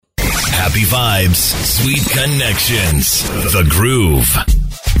Happy vibes, sweet connections. The Groove.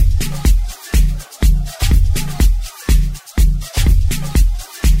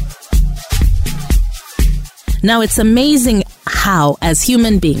 Now, it's amazing how, as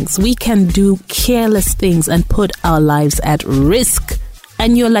human beings, we can do careless things and put our lives at risk.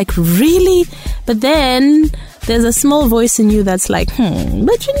 And you're like, really? But then there's a small voice in you that's like, but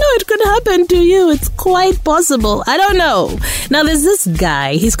it could happen to you. It's quite possible. I don't know. Now, there's this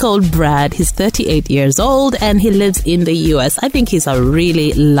guy. He's called Brad. He's 38 years old and he lives in the US. I think he's a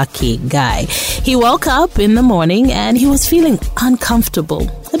really lucky guy. He woke up in the morning and he was feeling uncomfortable.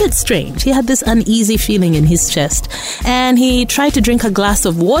 A bit strange. He had this uneasy feeling in his chest and he tried to drink a glass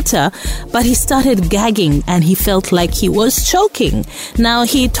of water, but he started gagging and he felt like he was choking. Now,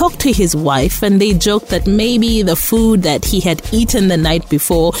 he talked to his wife and they joked that maybe the food that he had eaten the night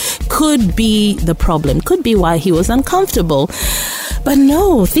before could be the problem, could be why he was uncomfortable. But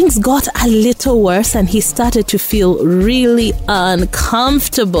no, things got a little worse and he started to feel really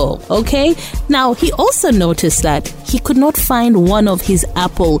uncomfortable, okay? Now, he also noticed that he could not find one of his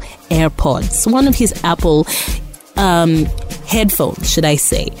Apple AirPods, one of his Apple headphones, should I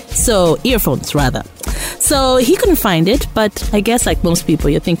say. So, earphones, rather. So, he couldn't find it, but I guess like most people,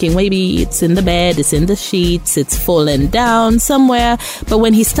 you're thinking maybe it's in the bed, it's in the sheets, it's fallen down somewhere. But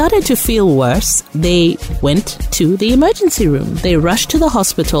when he started to feel worse, they went to the emergency room. They rushed to the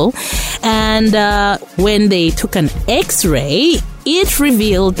hospital, and when they took an X-ray, it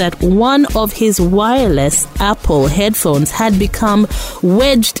revealed that one of his wireless Apple headphones had become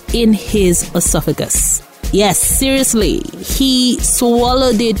wedged in his esophagus. Yes, seriously, he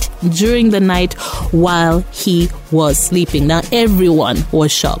swallowed it during the night while he was sleeping. Now, everyone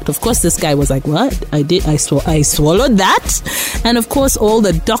was shocked. Of course, this guy was like, what? I swallowed that? And of course, all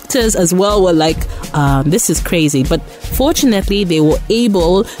the doctors as well were like, this is crazy. But fortunately, they were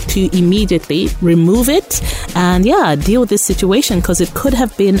able to immediately remove it and deal with this situation because it could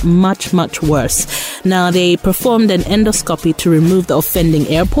have been much, much worse. Now, they performed an endoscopy to remove the offending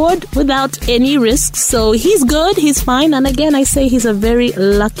AirPod without any risks. So he's good, he's fine. And again, I say he's a very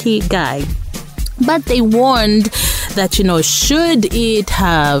lucky guy. But they warned that, should it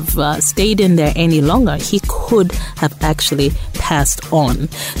have stayed in there any longer, he could have actually passed on.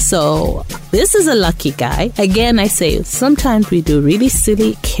 So this is a lucky guy. Again, I say sometimes we do really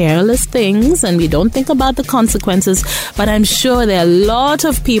silly, careless things and we don't think about the consequences. But I'm sure there are a lot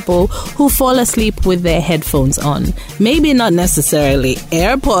of people who fall asleep with their headphones on. Maybe not necessarily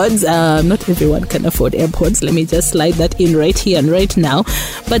AirPods. Not everyone can afford AirPods. Let me just slide that in right here and right now.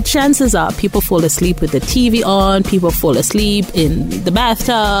 But chances are people fall asleep with the TV on, people fall asleep in the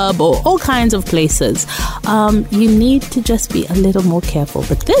bathtub or all kinds of places. You need to just be a little more careful.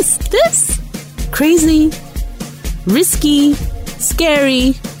 But this crazy, risky,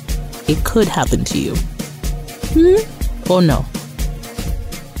 scary, it could happen to you. Or no?